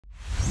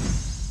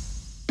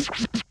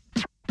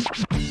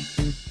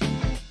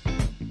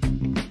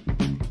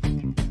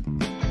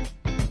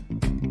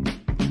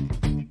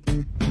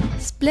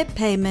split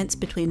payments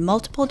between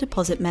multiple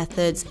deposit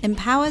methods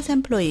empowers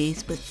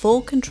employees with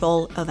full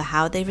control over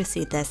how they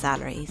receive their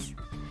salaries.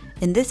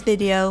 In this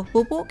video,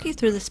 we'll walk you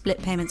through the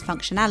split payments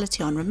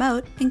functionality on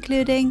remote,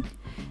 including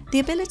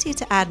the ability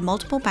to add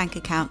multiple bank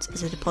accounts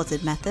as a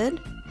deposit method,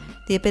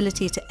 the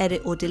ability to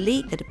edit or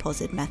delete a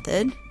deposit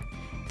method,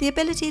 the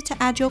ability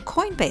to add your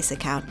Coinbase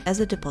account as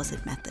a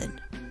deposit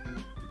method.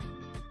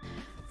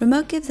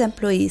 Remote gives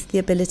employees the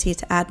ability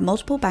to add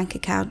multiple bank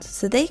accounts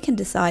so they can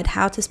decide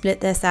how to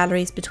split their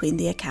salaries between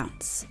the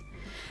accounts.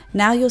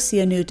 Now you'll see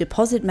a new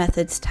Deposit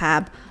Methods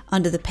tab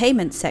under the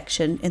Payments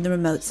section in the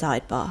remote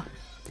sidebar.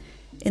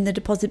 In the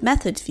Deposit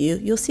Methods view,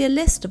 you'll see a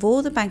list of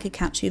all the bank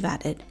accounts you've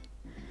added.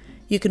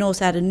 You can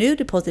also add a new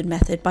deposit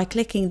method by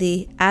clicking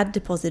the Add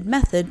Deposit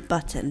Method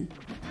button.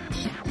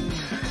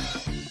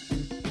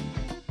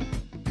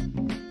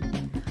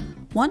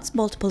 Once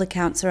multiple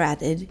accounts are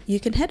added, you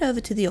can head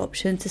over to the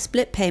option to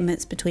split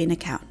payments between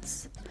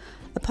accounts.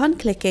 Upon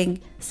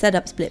clicking Set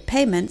up Split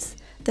Payments,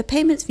 the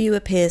Payments view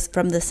appears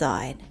from the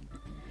side.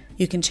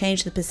 You can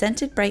change the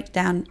percentage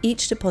breakdown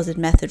each deposit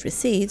method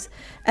receives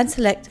and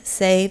select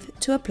Save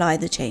to apply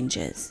the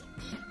changes.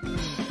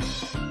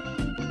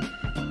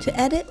 To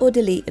edit or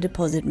delete a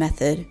deposit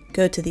method,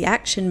 go to the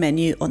Action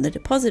menu on the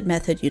deposit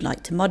method you'd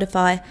like to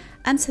modify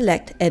and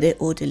select Edit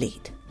or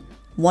Delete.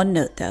 One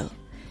note though,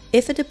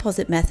 if a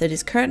deposit method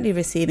is currently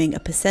receiving a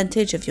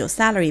percentage of your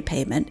salary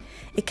payment,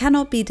 it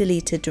cannot be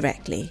deleted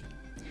directly.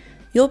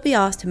 You'll be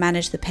asked to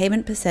manage the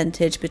payment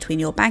percentage between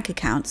your bank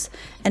accounts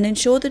and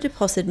ensure the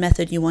deposit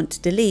method you want to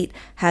delete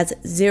has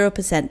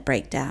 0%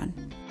 breakdown.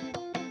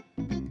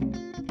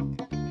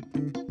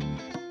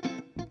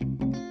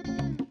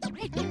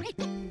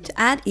 To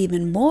add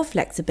even more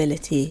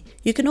flexibility,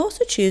 you can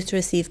also choose to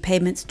receive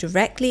payments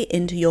directly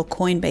into your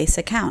Coinbase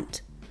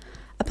account.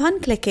 Upon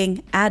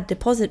clicking Add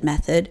Deposit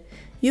Method,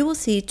 you will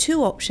see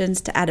two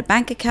options to add a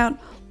bank account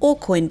or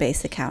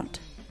Coinbase account.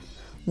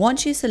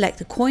 Once you select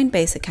the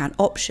Coinbase account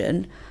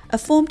option, a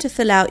form to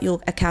fill out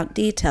your account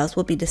details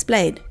will be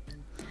displayed.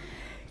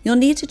 You'll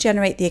need to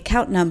generate the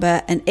account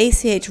number and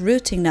ACH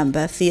routing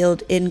number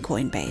field in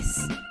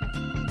Coinbase.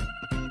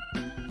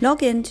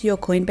 Log in to your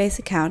Coinbase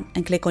account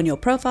and click on your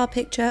profile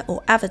picture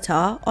or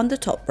avatar on the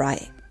top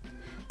right.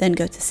 Then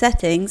go to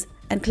Settings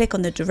and click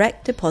on the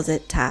Direct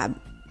Deposit tab.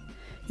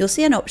 You'll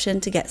see an option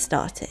to get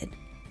started.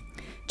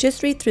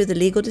 Just read through the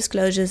legal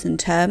disclosures and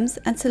terms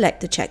and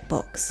select the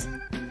checkbox.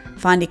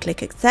 Finally,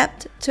 click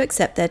Accept to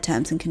accept their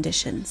terms and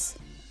conditions.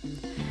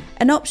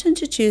 An option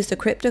to choose the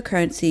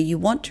cryptocurrency you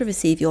want to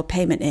receive your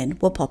payment in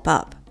will pop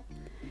up.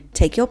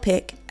 Take your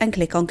pick and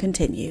click on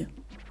Continue.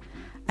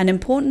 An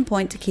important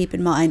point to keep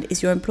in mind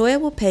is your employer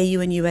will pay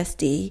you in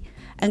USD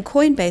and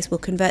Coinbase will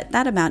convert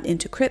that amount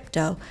into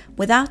crypto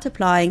without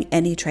applying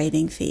any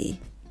trading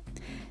fee.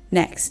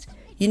 Next,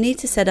 you need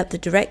to set up the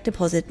direct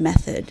deposit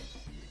method.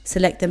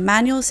 Select the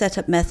manual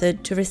setup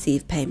method to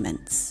receive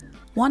payments.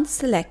 Once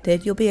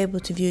selected, you'll be able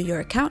to view your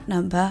account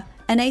number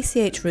and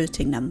ACH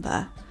routing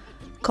number.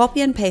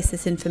 Copy and paste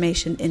this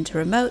information into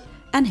Remote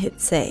and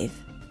hit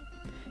Save.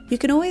 You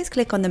can always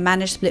click on the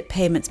Manage Split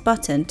Payments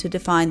button to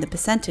define the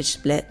percentage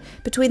split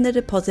between the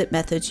deposit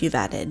methods you've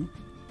added.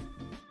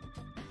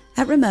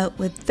 At Remote,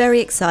 we're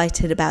very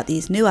excited about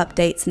these new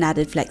updates and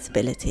added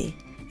flexibility,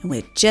 and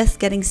we're just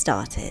getting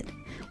started.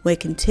 We're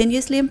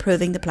continuously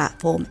improving the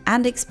platform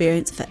and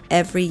experience for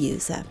every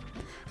user.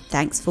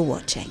 Thanks for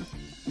watching.